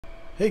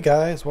Hey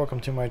guys, welcome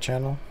to my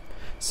channel.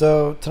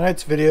 So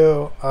tonight's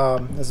video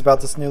is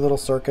about this new little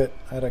circuit.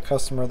 I had a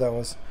customer that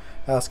was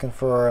asking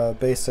for a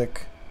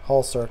basic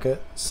Hall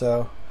circuit,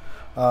 so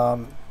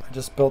I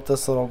just built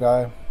this little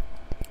guy,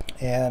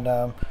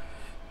 and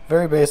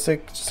very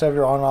basic. Just have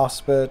your on-off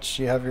switch,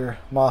 you have your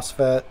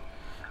MOSFET,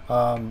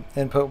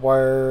 input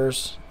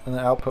wires and the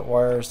output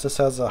wires. This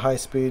has a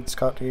high-speed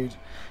Schottky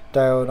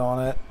diode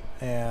on it,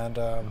 and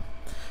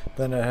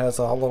then it has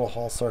a little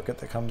Hall circuit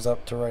that comes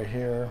up to right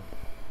here.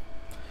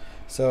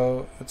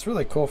 So it's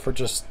really cool for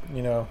just,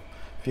 if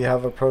you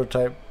have a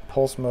prototype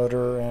pulse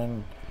motor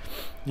and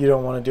you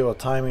don't want to deal with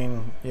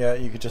timing yet,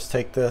 you could just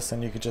take this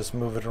and you could just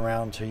move it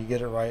around until you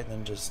get it right, and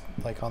then just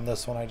like on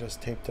this one I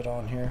just taped it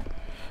on here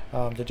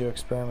to do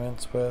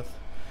experiments with.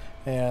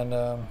 And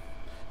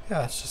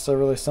yeah, it's just a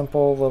really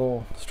simple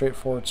little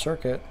straightforward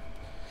circuit.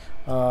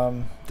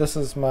 This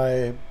is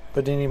my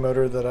Bedini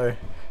motor that I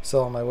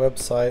sell on my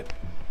website.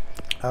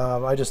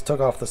 I just took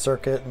off the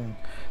circuit, and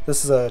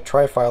this is a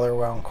trifilar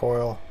wound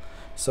coil.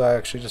 So I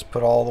actually just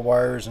put all the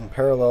wires in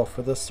parallel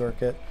for this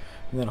circuit,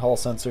 and then Hall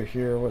sensor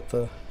here with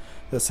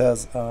this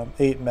has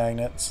 8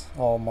 magnets,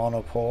 all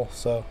monopole.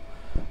 So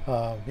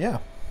yeah,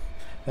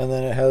 and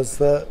then it has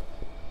the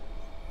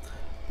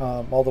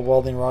all the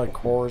welding rod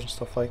cores and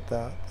stuff like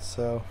that.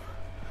 So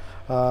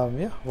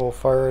yeah, we'll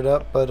fire it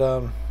up. But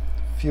a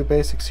few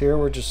basics here.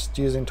 We're just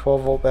using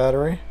 12-volt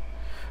battery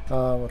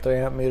with the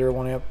amp meter,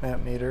 1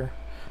 amp meter.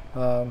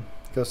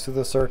 Goes through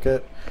the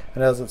circuit,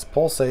 and as it's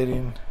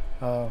pulsating,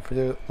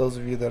 for those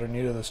of you that are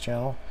new to this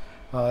channel,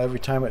 every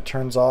time it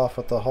turns off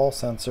with the Hall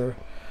sensor,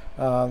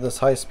 this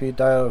high-speed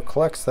diode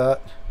collects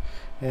that,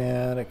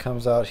 and it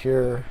comes out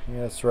here.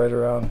 It's right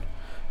around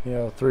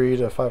 300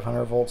 to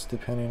 500 volts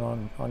depending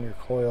on your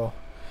coil.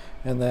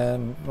 And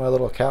then my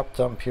little cap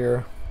dump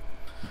here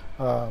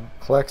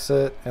collects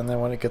it, and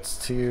then when it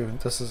gets to,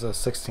 this is a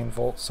 16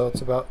 volts, so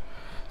it's about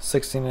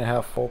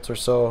 16.5 volts or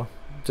so,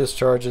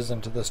 discharges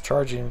into this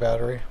charging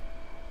battery.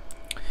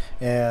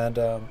 And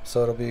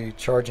so it'll be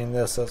charging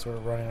this as we're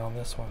running on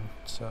this one.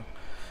 So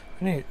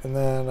neat. And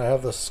then I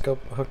have the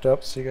scope hooked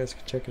up so you guys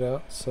can check it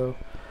out. So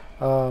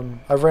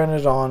I've ran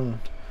it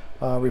on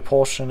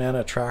repulsion and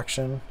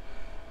attraction.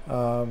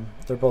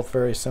 They're both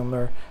very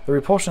similar. The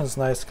repulsion is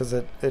nice because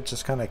it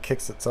just kind of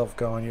kicks itself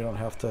going. You don't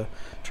have to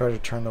try to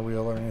turn the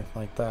wheel or anything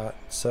like that.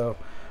 So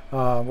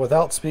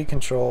without speed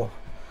control,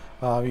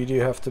 you do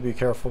have to be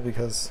careful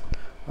because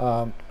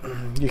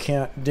you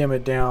can't dim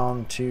it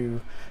down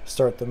to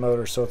start the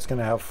motor, so it's going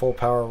to have full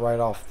power right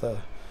off the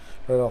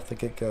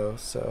get-go.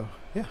 So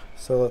yeah,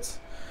 so let's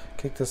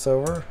kick this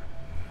over,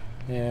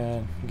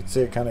 and you can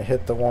see it kind of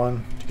hit the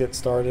one to get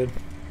started.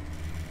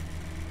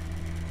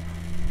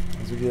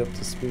 As we get up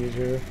to speed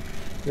here,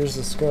 here's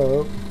the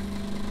scope.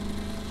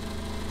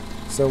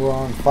 So we're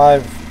on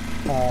 5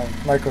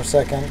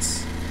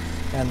 microseconds,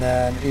 and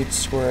then each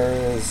square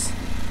is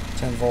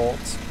 10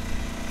 volts.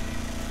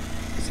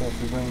 So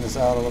if we bring this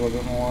out a little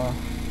bit more,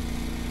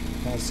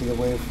 you can see the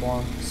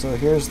waveform. So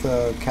here's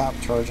the cap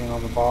charging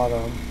on the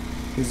bottom.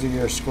 These are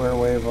your square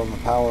wave on the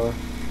power.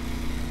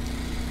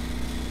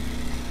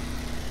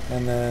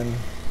 And then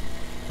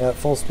at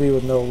full speed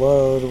with no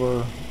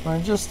load, we're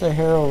just a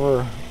hair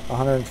over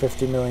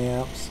 150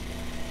 milliamps.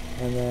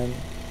 And then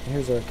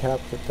here's our cap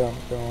dump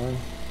going.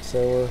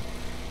 So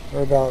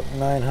we're about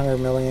 900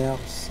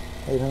 milliamps,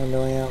 800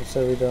 milliamps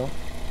every dump.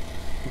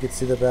 You can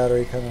see the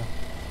battery kind of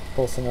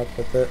pulsing up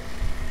with it.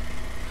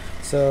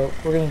 So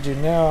what we're going to do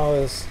now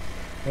is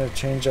I'm going to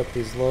change up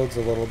these loads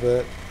a little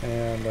bit,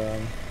 and so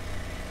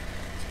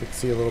you can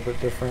see a little bit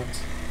different.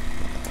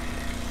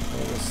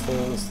 We'll just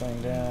slow this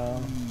thing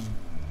down.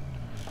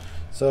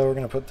 So we're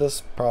going to put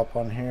this prop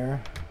on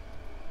here,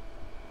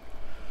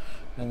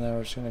 and then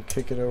we're just going to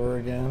kick it over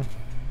again.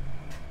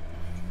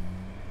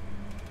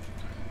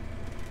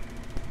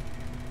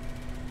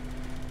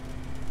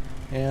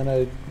 And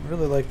I'd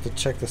really like to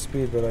check the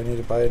speed, but I need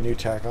to buy a new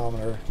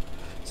tachometer.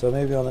 So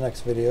maybe on the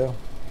next video.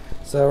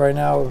 So right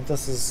now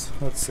this is,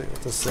 let's see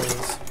what this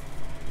is.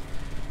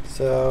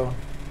 So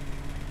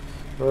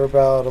we're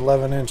about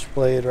 11-inch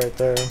blade right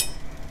there,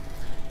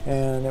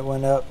 and it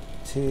went up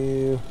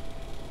to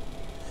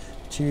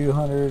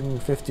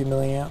 250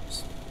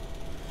 milliamps.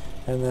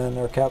 And then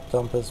our cap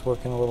dump is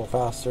working a little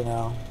faster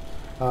now,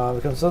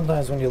 because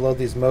sometimes when you load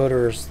these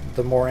motors,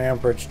 the more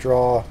amperage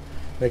draw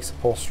makes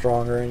it pulse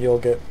stronger, and you'll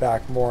get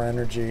back more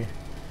energy.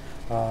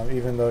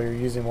 Even though you're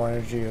using more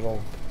energy,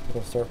 it'll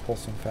start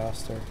pulsing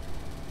faster.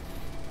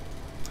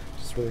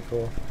 Really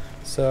cool.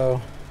 So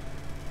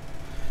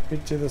we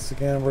do this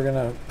again. We're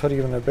gonna put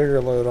even a bigger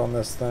load on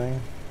this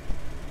thing.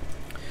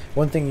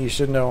 One thing you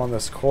should know on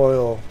this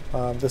coil,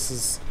 this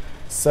is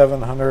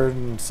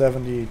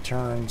 770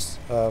 turns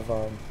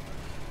of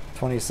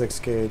 26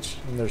 gauge,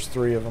 and there's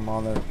 3 of them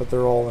on there, but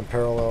they're all in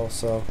parallel.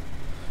 So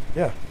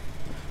yeah,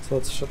 so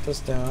let's shut this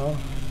down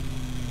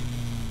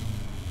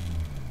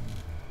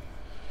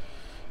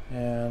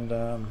and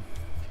get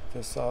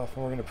this off,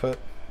 and we're gonna put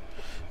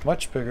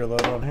much bigger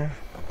load on here.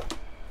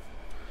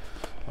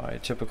 My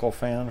typical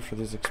fan for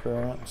these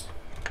experiments.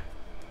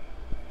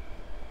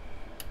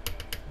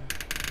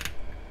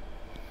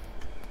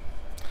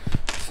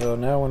 So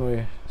now when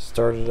we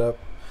start it up,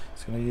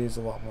 it's going to use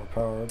a lot more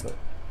power, but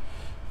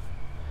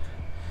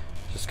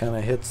just kind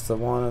of hits the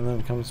one and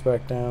then comes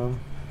back down.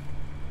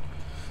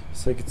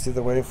 So you can see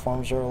the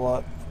waveforms are a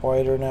lot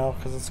wider now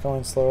because it's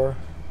going slower.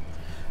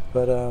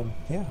 But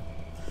yeah,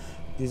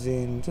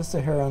 using just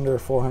a hair under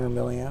 400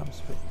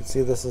 milliamps, but you can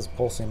see this is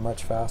pulsing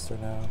much faster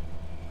now.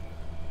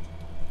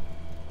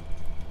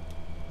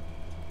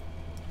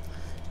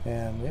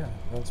 And yeah,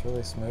 runs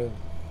really smooth.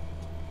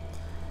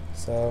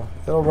 So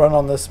it'll run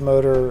on this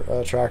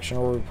motor, traction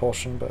or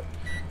repulsion, but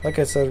like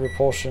I said,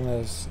 repulsion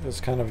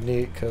is kind of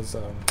neat because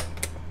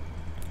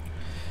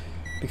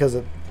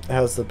it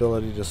has the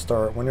ability to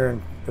start. When you're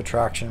in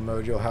traction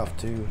mode, you'll have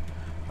to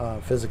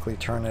physically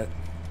turn it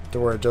to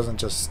where it doesn't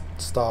just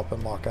stop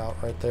and lock out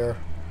right there.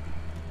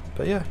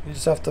 But yeah, you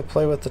just have to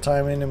play with the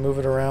timing and move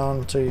it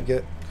around until you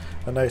get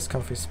a nice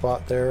comfy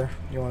spot there.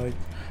 You want to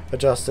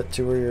adjust it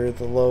to where you're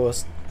the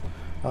lowest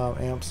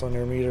amps on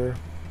your meter.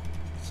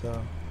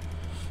 So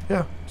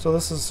yeah, so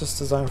this is just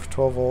designed for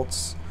 12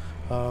 volts,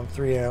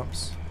 3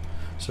 amps.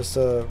 It's just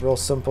a real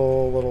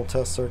simple little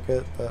test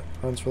circuit that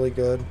runs really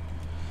good.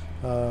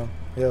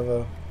 We have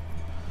a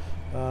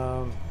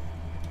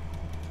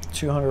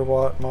 200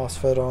 watt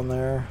MOSFET on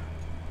there,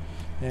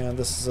 and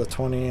this is a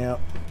 20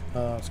 amp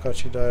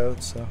Scotchy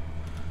diode. So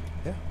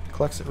yeah,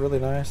 collects it really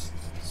nice.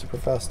 Super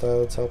fast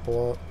diodes help a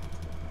lot.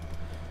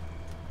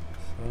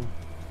 So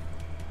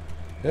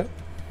yep.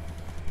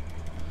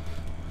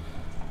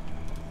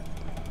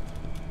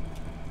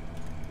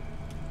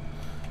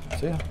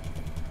 So yeah,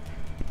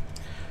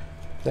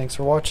 thanks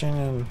for watching,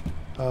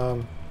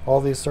 and all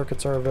these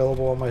circuits are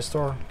available on my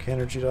store,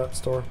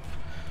 Kanergy.store.